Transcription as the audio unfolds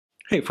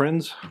Hey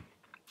friends,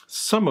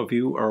 some of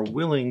you are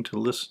willing to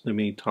listen to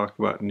me talk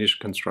about niche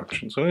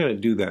construction, so I'm going to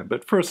do that.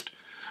 But first,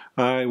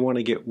 I want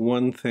to get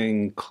one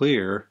thing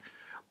clear,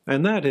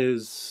 and that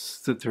is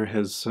that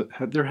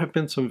there have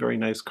been some very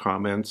nice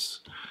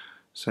comments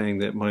saying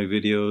that my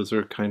videos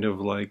are kind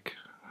of like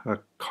a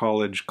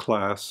college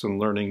class and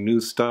learning new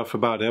stuff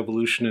about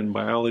evolution and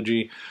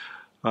biology,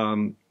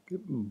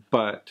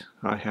 but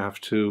I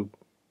have to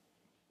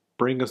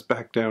bring us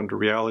back down to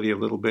reality a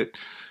little bit.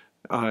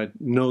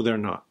 No, they're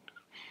not.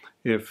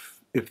 If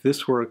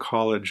this were a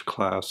college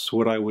class,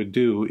 what I would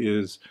do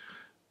is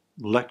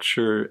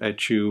lecture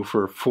at you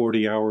for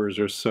 40 hours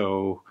or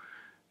so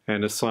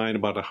and assign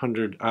about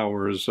 100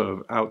 hours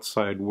of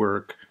outside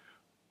work,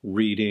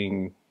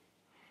 reading,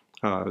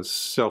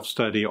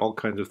 self-study, all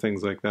kinds of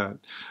things like that.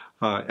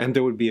 And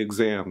there would be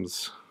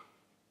exams.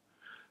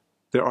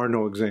 There are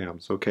no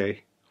exams,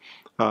 okay?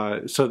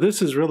 So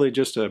this is really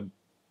just a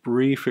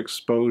brief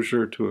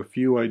exposure to a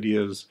few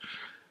ideas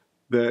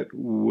that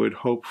would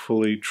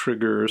hopefully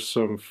trigger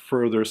some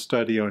further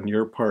study on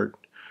your part.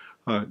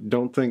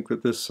 Don't think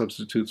that this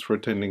substitutes for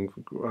attending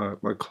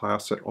a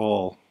class at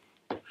all.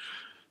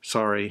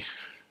 Sorry.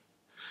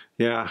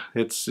 Yeah,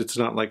 it's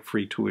not like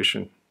free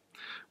tuition,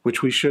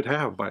 which we should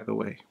have, by the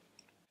way.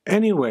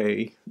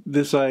 Anyway,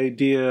 this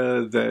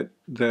idea that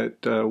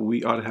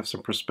we ought to have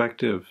some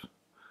perspective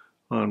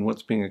on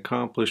what's being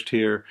accomplished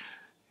here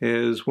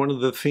is one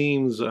of the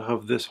themes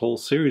of this whole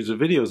series of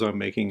videos I'm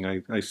making.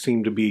 I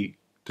seem to be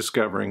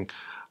discovering.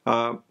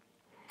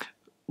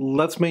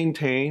 Let's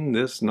maintain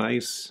this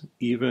nice,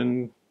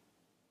 even,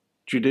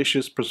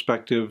 judicious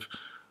perspective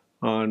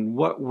on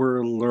what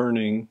we're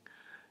learning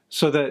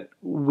so that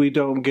we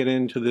don't get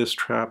into this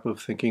trap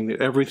of thinking that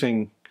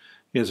everything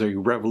is a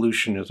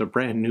revolution, is a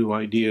brand new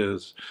idea,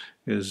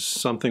 is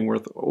something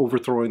worth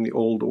overthrowing the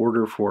old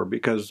order for,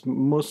 because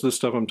most of the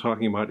stuff I'm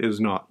talking about is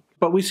not.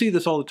 But we see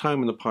this all the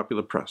time in the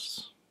popular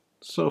press.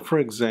 So, for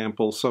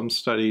example, some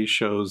study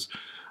shows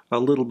a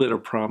little bit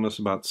of promise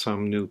about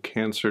some new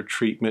cancer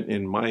treatment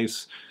in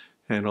mice,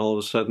 and all of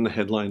a sudden the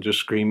headlines are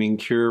screaming,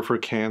 "Cure for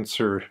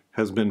cancer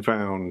has been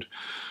found."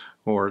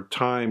 Or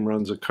Time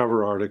runs a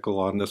cover article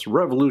on this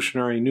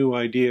revolutionary new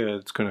idea.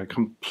 It's going to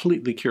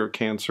completely cure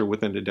cancer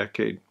within a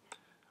decade.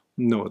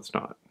 No, it's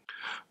not.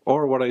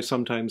 Or what I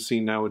sometimes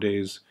see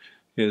nowadays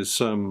is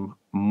some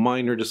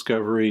minor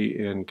discovery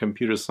in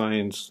computer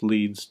science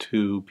leads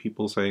to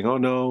people saying, "Oh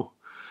no,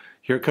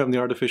 here come the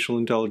artificial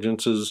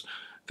intelligences.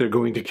 They're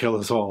going to kill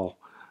us all."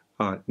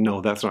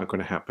 No, that's not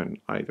going to happen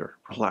either.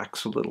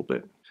 Relax a little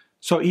bit.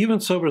 So even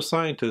sober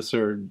scientists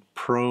are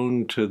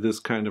prone to this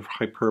kind of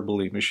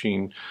hyperbole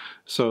machine.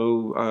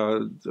 So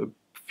a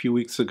few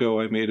weeks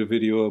ago I made a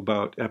video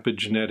about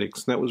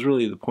epigenetics, and that was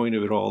really the point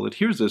of it all, that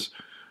here's this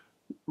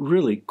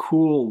really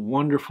cool,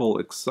 wonderful,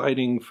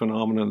 exciting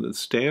phenomenon that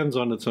stands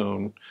on its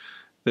own,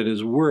 that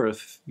is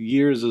worth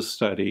years of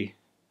study,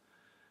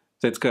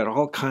 that's got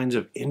all kinds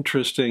of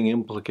interesting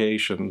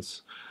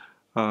implications.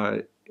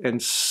 And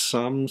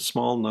some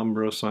small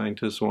number of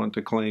scientists want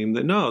to claim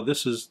that no,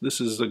 this is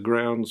the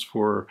grounds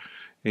for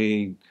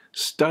a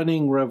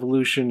stunning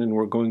revolution, and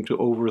we're going to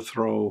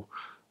overthrow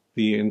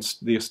the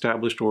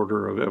established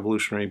order of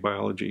evolutionary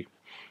biology.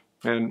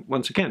 And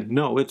once again,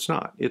 no, it's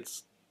not.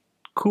 It's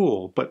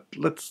cool, but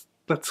let's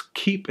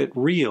keep it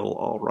real,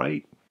 all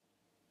right?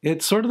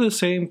 It's sort of the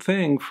same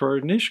thing for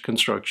niche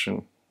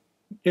construction.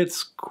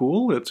 It's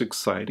cool, it's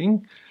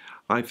exciting.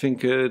 I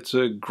think it's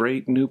a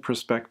great new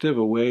perspective,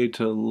 a way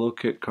to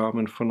look at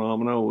common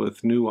phenomena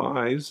with new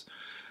eyes.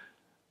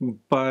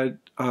 But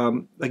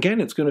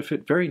again, it's going to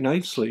fit very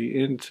nicely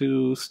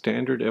into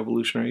standard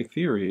evolutionary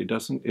theory.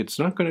 It's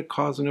not going to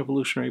cause an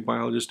evolutionary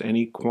biologist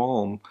any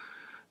qualm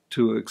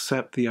to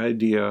accept the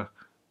idea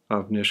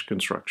of niche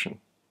construction.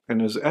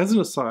 And as an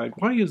aside,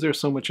 why is there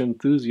so much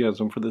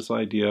enthusiasm for this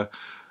idea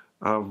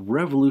of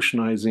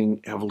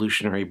revolutionizing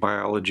evolutionary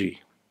biology?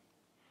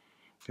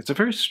 It's a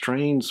very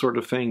strange sort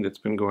of thing that's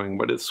been going,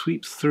 but it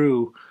sweeps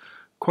through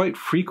quite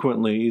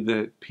frequently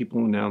that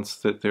people announce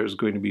that there's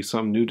going to be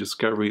some new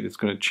discovery that's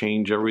going to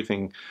change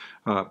everything,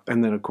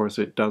 and then of course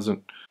it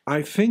doesn't.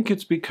 I think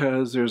it's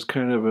because there's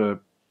kind of a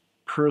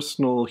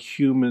personal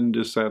human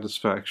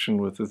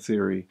dissatisfaction with the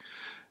theory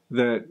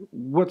that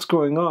what's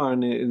going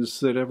on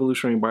is that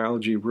evolutionary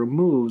biology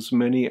removes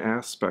many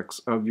aspects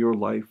of your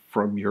life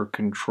from your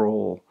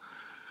control.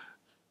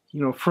 You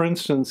know, for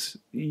instance,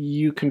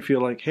 you can feel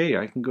like, hey,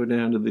 I can go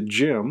down to the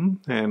gym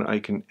and I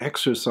can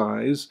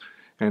exercise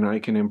and I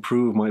can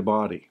improve my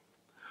body.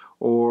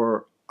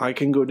 Or I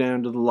can go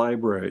down to the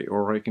library,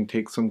 or I can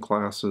take some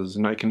classes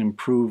and I can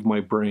improve my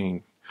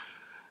brain.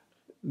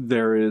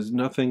 There is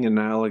nothing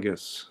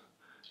analogous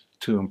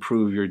to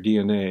improve your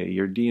DNA.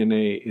 Your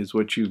DNA is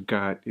what you've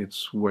got.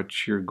 It's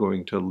what you're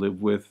going to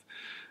live with.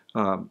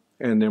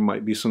 And there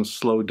might be some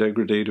slow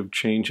degradative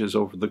changes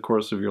over the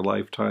course of your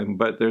lifetime,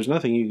 but there's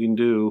nothing you can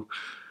do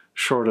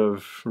short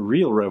of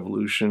real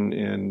revolution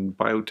in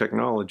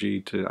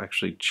biotechnology to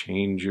actually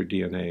change your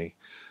DNA.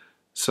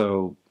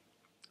 So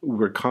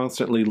we're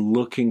constantly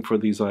looking for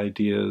these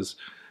ideas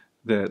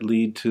that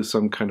lead to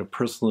some kind of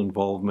personal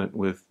involvement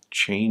with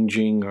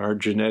changing our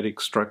genetic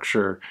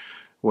structure,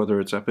 whether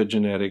it's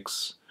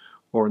epigenetics,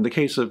 or in the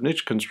case of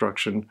niche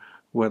construction,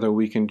 whether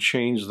we can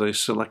change the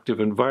selective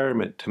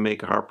environment to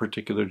make our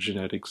particular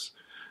genetics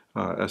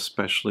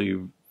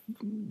especially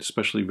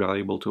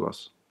valuable to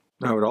us.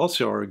 I would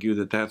also argue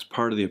that that's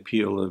part of the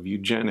appeal of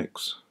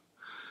eugenics,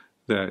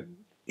 that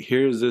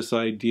here's this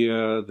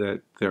idea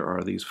that there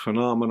are these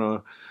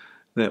phenomena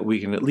that we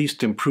can at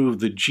least improve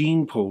the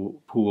gene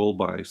pool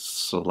by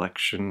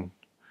selection,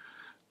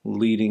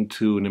 leading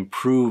to an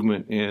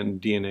improvement in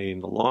DNA in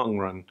the long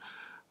run.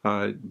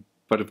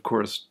 But of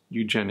course,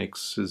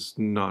 eugenics is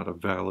not a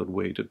valid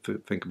way to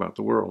think about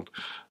the world.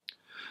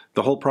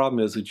 The whole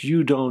problem is that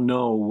you don't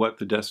know what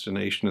the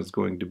destination is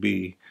going to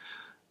be.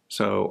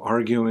 So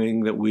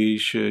arguing that we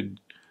should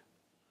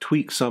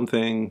tweak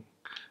something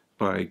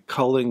by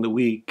culling the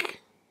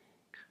weak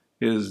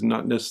is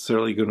not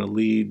necessarily going to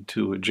lead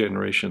to a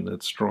generation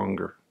that's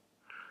stronger.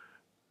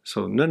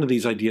 So none of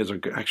these ideas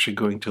are actually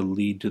going to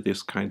lead to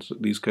these kinds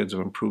of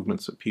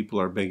improvements that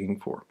people are begging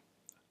for.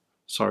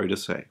 Sorry to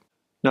say.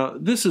 Now,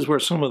 this is where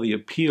some of the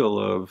appeal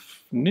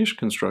of niche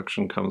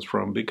construction comes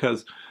from,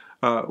 because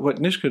what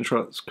niche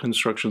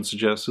construction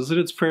suggests is that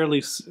it's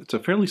a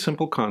fairly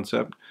simple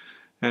concept,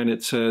 and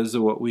it says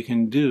that what we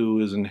can do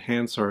is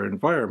enhance our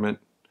environment,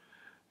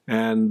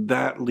 and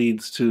that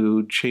leads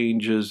to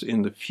changes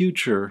in the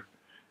future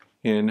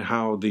in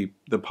how the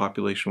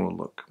population will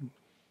look.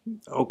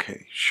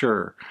 Okay,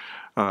 sure,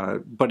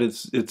 but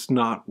it's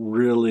not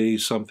really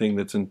something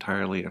that's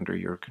entirely under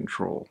your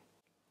control.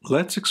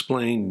 Let's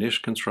explain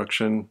niche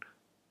construction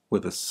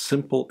with a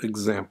simple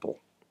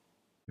example.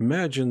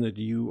 Imagine that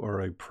you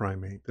are a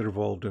primate that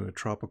evolved in a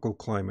tropical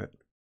climate,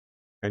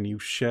 and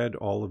you've shed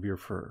all of your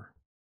fur.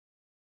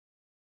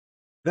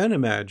 Then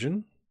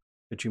imagine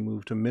that you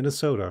move to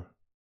Minnesota,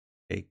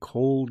 a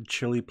cold,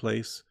 chilly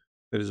place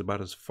that is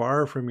about as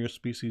far from your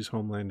species'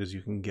 homeland as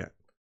you can get.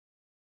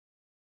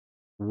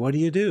 What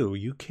do?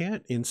 You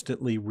can't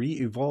instantly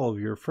re-evolve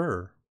your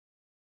fur.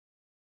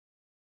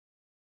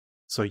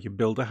 So you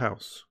build a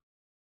house.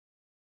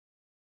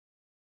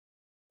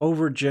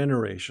 Over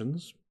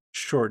generations,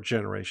 short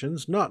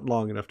generations, not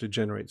long enough to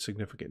generate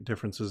significant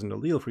differences in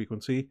allele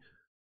frequency,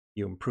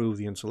 you improve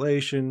the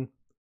insulation,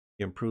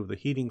 you improve the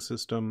heating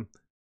system,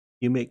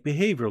 you make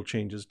behavioral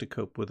changes to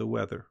cope with the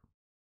weather.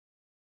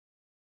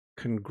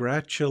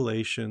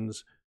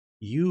 Congratulations,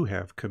 you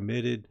have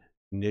committed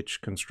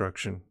niche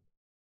construction.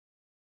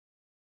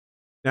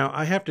 Now,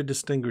 I have to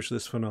distinguish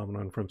this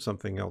phenomenon from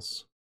something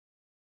else.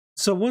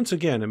 So once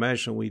again,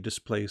 imagine we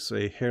displace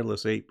a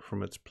hairless ape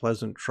from its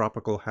pleasant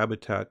tropical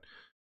habitat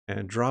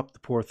and drop the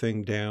poor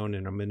thing down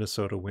in a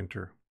Minnesota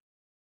winter.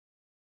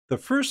 The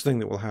first thing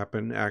that will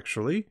happen,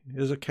 actually,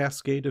 is a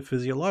cascade of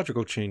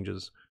physiological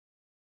changes.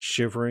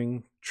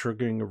 Shivering,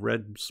 triggering of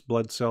red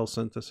blood cell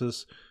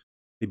synthesis,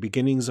 the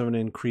beginnings of an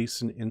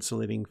increase in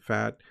insulating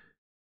fat,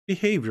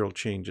 behavioral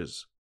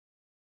changes.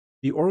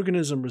 The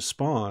organism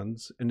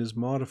responds and is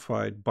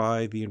modified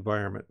by the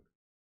environment.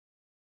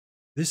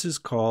 This is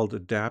called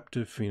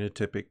adaptive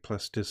phenotypic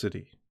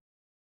plasticity.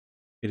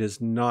 It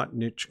is not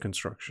niche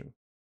construction.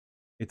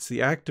 It's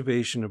the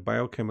activation of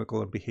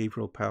biochemical and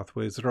behavioral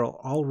pathways that are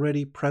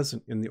already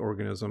present in the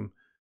organism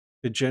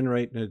to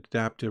generate an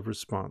adaptive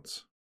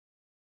response.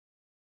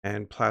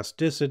 And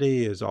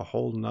plasticity is a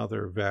whole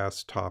nother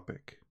vast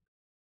topic.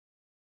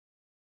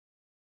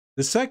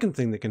 The second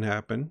thing that can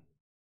happen,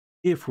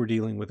 if we're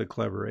dealing with a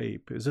clever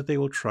ape, is that they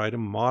will try to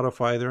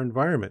modify their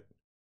environment.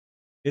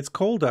 It's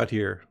cold out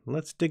here.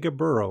 Let's dig a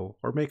burrow,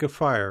 or make a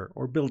fire,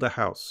 or build a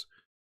house.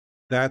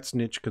 That's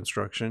niche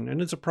construction,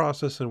 and it's a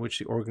process in which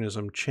the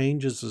organism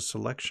changes the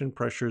selection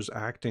pressures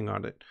acting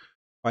on it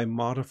by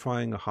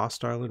modifying a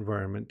hostile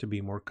environment to be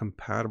more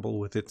compatible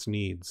with its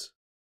needs.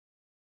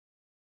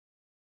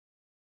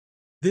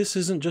 This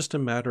isn't just a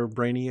matter of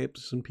brainy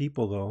apes and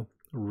people, though.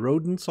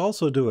 Rodents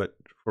also do it.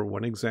 For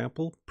one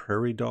example,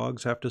 prairie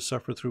dogs have to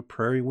suffer through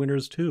prairie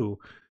winters too,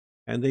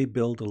 and they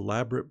build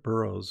elaborate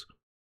burrows.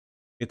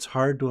 It's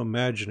hard to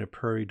imagine a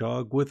prairie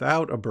dog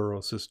without a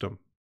burrow system.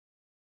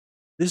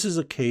 This is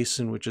a case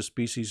in which a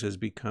species has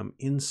become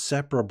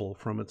inseparable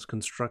from its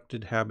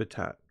constructed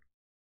habitat.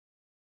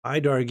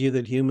 I'd argue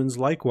that humans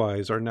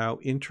likewise are now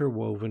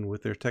interwoven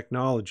with their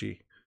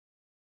technology.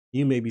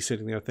 You may be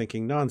sitting there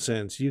thinking,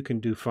 nonsense, you can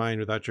do fine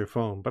without your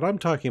phone, but I'm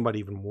talking about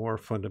even more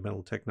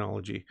fundamental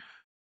technology.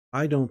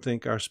 I don't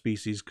think our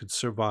species could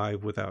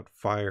survive without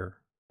fire,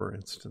 for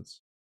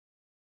instance.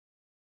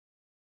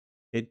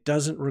 It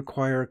doesn't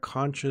require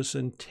conscious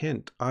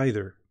intent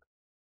either.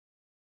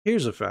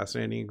 Here's a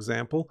fascinating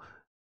example,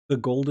 the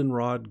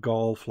goldenrod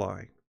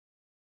gallfly.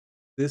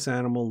 This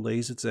animal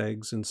lays its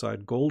eggs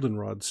inside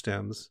goldenrod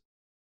stems,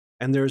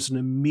 and there's an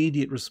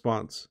immediate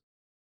response.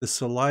 The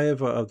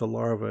saliva of the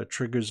larva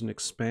triggers an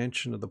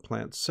expansion of the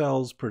plant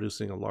cells,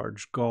 producing a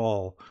large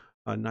gall,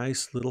 a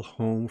nice little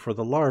home for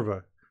the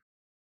larva.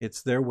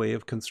 It's their way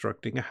of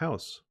constructing a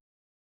house.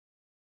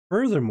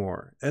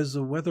 Furthermore, as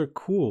the weather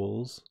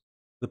cools,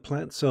 the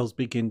plant cells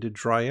begin to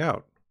dry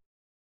out.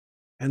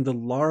 and the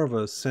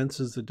larva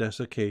senses the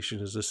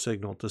desiccation as a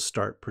signal to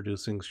start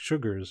producing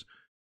sugars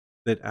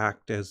that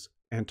act as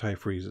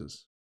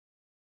antifreezes.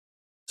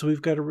 So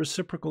we've got a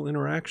reciprocal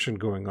interaction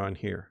going on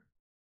here.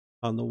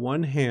 On the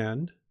one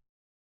hand,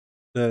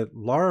 the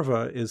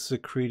larva is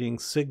secreting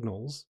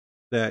signals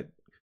that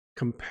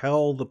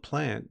compel the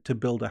plant to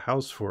build a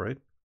house for it.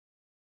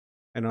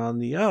 And on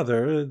the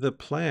other, the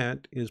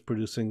plant is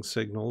producing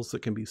signals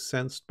that can be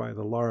sensed by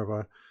the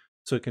larva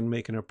so it can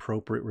make an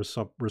appropriate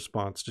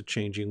response to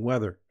changing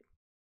weather.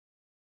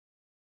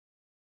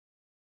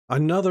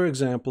 Another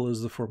example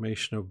is the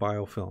formation of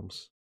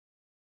biofilms.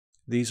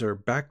 These are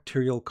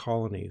bacterial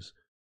colonies.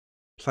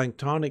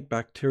 Planktonic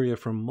bacteria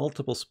from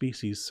multiple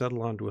species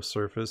settle onto a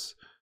surface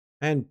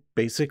and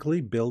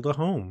basically build a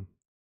home.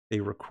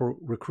 They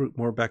recruit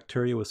more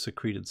bacteria with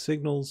secreted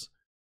signals.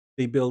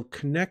 They build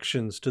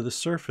connections to the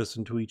surface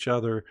and to each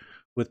other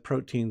with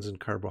proteins and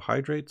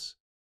carbohydrates.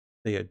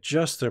 They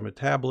adjust their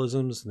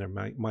metabolisms and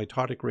their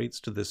mitotic rates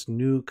to this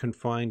new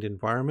confined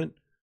environment.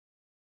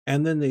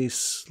 And then they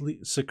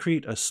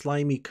secrete a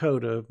slimy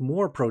coat of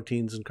more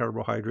proteins and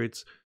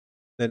carbohydrates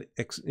that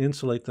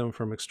insulate them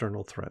from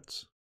external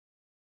threats.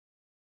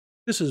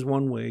 This is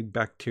one way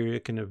bacteria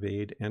can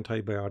evade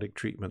antibiotic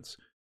treatments,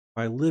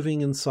 by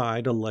living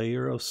inside a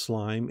layer of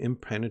slime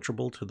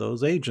impenetrable to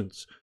those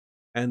agents.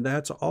 And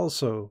that's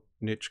also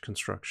niche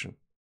construction.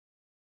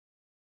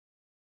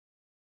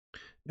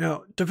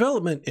 Now,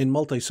 development in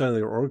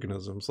multicellular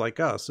organisms like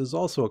us is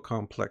also a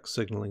complex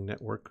signaling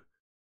network,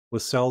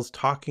 with cells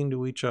talking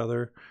to each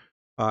other,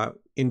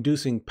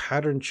 inducing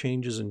pattern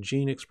changes in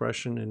gene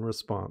expression in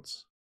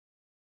response.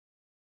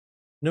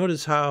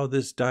 Notice how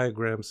this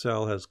diagram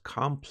cell has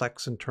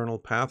complex internal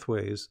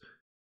pathways,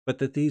 but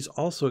that these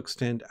also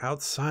extend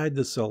outside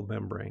the cell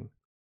membrane.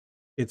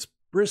 It's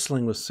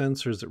bristling with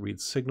sensors that read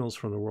signals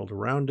from the world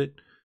around it,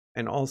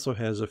 and also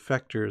has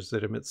effectors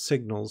that emit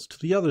signals to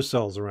the other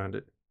cells around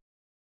it.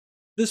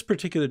 This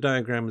particular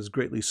diagram is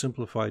greatly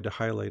simplified to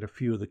highlight a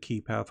few of the key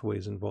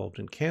pathways involved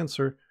in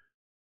cancer,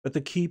 but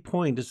the key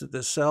point is that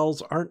the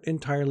cells aren't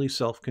entirely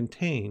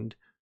self-contained,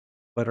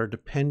 but are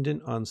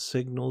dependent on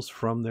signals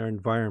from their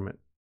environment,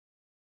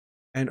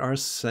 and are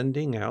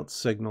sending out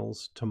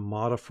signals to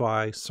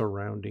modify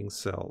surrounding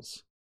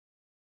cells.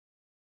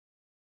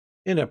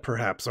 In a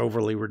perhaps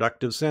overly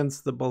reductive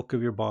sense, the bulk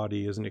of your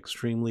body is an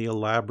extremely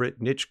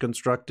elaborate niche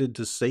constructed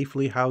to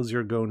safely house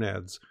your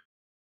gonads,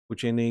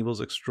 which enables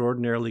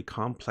extraordinarily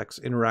complex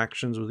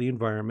interactions with the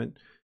environment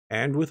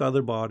and with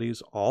other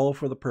bodies, all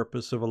for the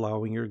purpose of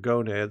allowing your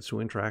gonads to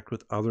interact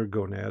with other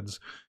gonads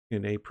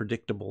in a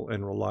predictable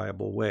and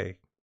reliable way.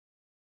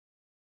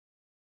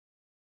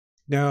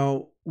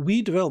 Now,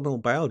 we developmental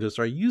biologists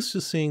are used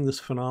to seeing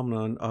this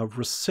phenomenon of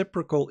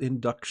reciprocal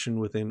induction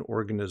within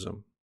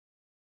organism.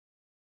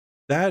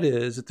 That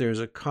is, that there's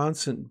a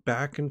constant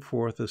back and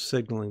forth of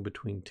signaling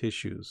between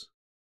tissues.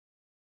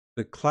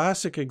 The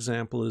classic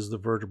example is the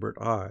vertebrate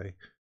eye,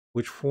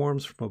 which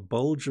forms from a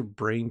bulge of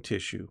brain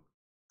tissue.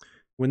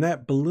 When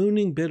that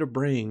ballooning bit of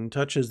brain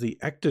touches the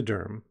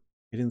ectoderm,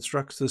 it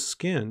instructs the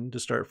skin to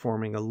start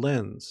forming a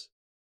lens.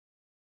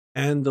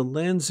 And the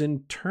lens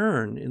in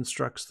turn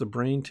instructs the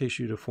brain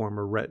tissue to form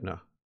a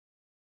retina.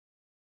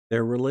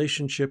 Their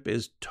relationship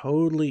is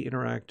totally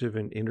interactive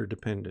and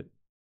interdependent.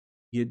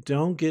 You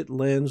don't get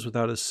lens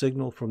without a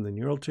signal from the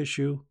neural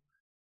tissue,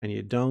 and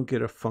you don't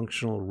get a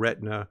functional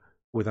retina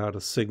without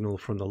a signal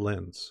from the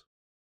lens.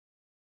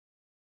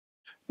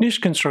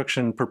 Niche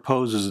construction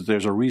proposes that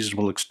there's a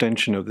reasonable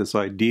extension of this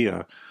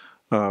idea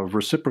of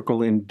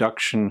reciprocal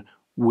induction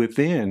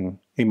within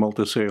a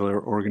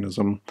multicellular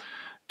organism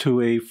to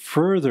a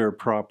further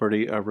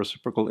property of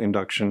reciprocal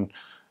induction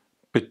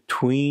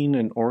between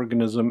an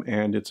organism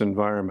and its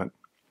environment.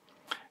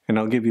 And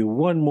I'll give you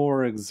one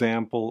more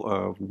example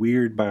of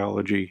weird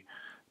biology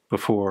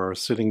before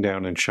sitting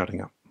down and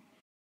shutting up.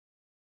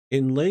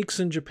 In lakes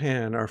in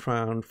Japan are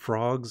found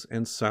frogs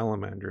and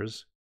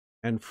salamanders,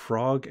 and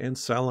frog and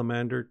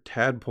salamander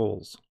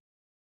tadpoles.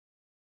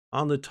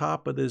 On the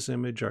top of this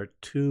image are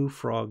two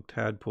frog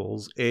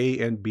tadpoles, A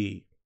and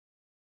B.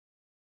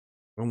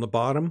 On the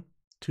bottom,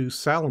 two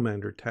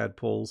salamander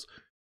tadpoles,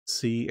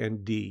 C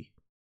and D.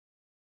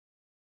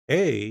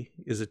 A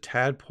is a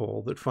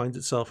tadpole that finds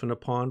itself in a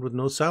pond with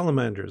no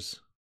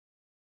salamanders,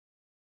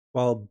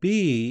 while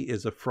B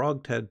is a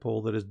frog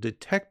tadpole that is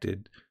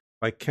detected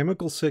by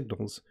chemical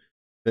signals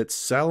that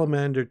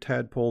salamander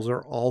tadpoles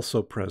are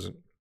also present.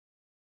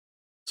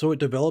 So it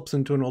develops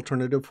into an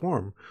alternative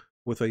form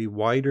with a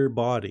wider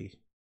body.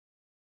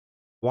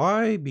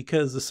 Why?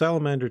 Because the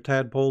salamander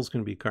tadpoles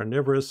can be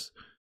carnivorous,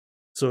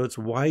 so it's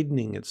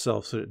widening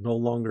itself so it no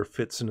longer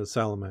fits in a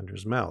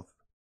salamander's mouth.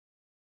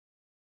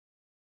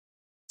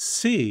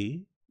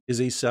 C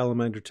is a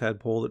salamander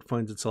tadpole that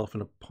finds itself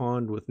in a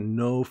pond with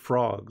no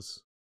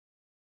frogs.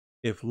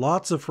 If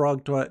lots of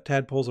frog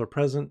tadpoles are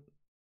present,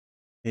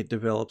 it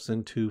develops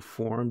into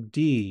form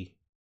D,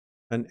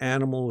 an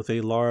animal with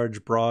a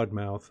large, broad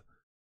mouth,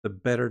 the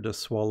better to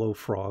swallow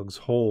frogs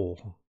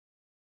whole.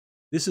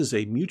 This is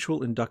a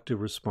mutual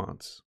inductive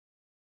response,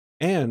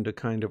 and a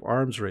kind of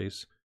arms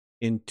race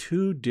in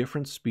two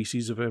different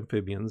species of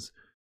amphibians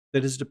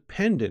that is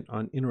dependent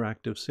on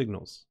interactive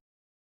signals.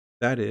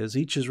 That is,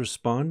 each is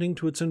responding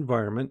to its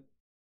environment,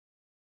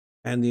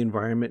 and the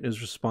environment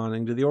is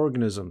responding to the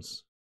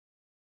organisms.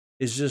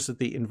 It's just that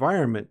the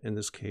environment, in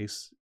this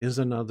case, is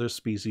another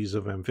species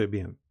of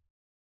amphibian.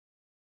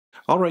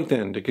 All right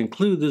then, to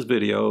conclude this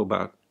video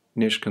about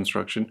niche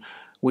construction,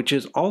 which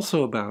is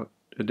also about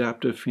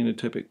adaptive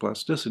phenotypic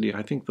plasticity,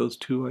 I think those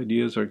two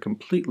ideas are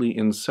completely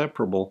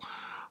inseparable.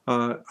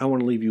 I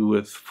want to leave you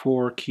with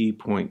 4 key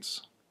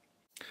points.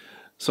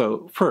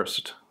 So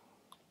first,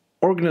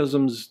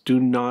 organisms do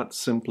not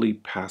simply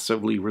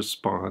passively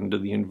respond to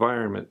the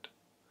environment.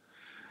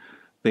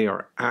 They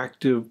are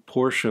active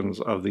portions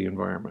of the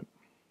environment.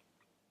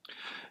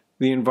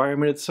 The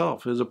environment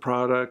itself is a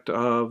product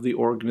of the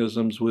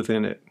organisms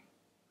within it.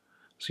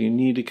 So you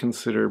need to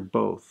consider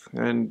both.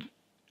 And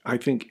I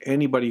think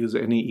anybody who's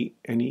any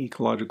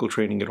ecological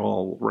training at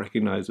all will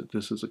recognize that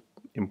this is an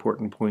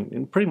important point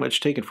and pretty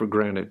much take it for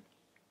granted.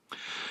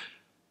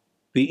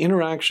 The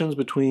interactions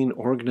between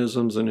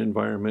organisms and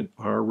environment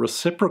are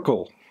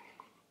reciprocal.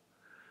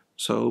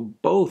 So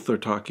both are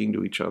talking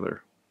to each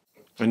other.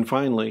 And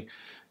finally,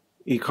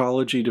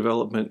 ecology,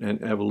 development,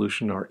 and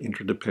evolution are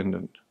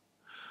interdependent.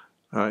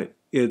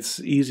 It's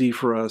easy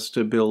for us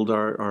to build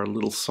our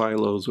little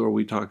silos where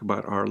we talk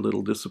about our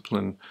little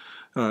discipline.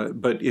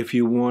 But if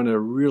you want to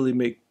really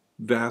make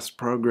vast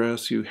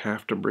progress, you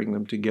have to bring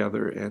them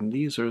together. And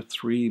these are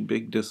 3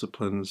 big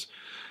disciplines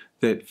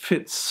that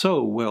fit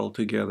so well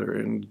together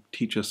and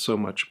teach us so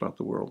much about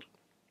the world.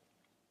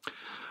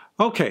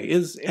 Okay,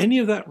 is any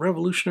of that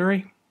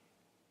revolutionary?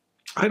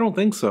 I don't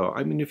think so.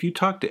 I mean, if you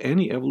talk to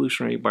any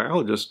evolutionary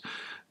biologist,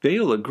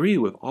 they'll agree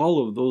with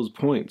all of those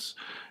points.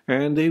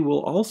 And they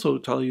will also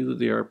tell you that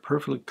they are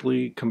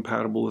perfectly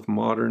compatible with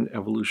modern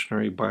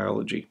evolutionary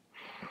biology.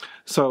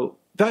 So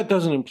that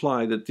doesn't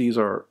imply that these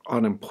are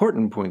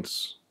unimportant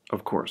points,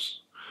 of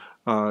course.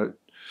 I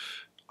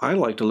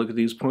like to look at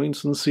these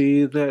points and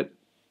see that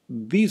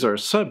these are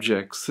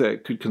subjects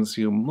that could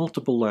consume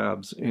multiple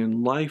labs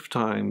in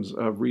lifetimes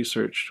of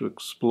research to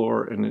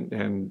explore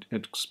and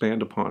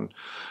expand upon.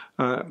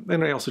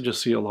 And I also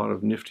just see a lot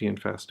of nifty and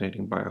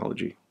fascinating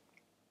biology.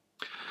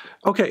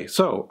 Okay,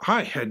 so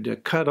I had to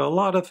cut a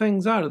lot of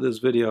things out of this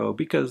video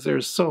because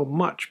there's so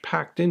much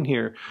packed in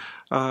here.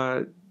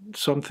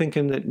 So I'm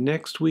thinking that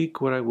next week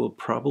what I will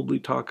probably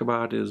talk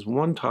about is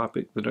one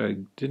topic that I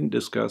didn't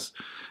discuss,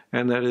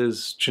 and that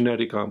is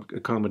genetic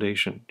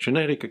accommodation.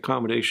 Genetic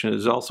accommodation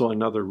is also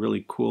another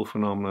really cool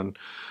phenomenon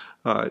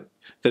that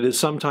is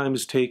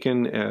sometimes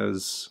taken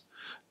as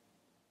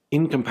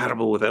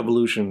incompatible with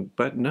evolution,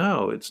 but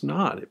no, it's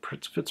not. It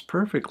fits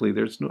perfectly.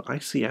 I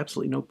see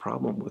absolutely no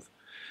problem with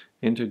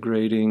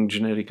integrating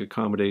genetic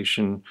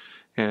accommodation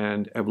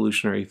and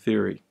evolutionary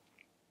theory.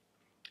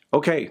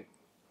 Okay,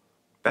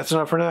 that's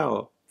enough for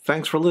now.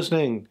 Thanks for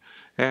listening,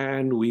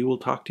 and we will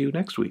talk to you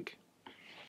next week.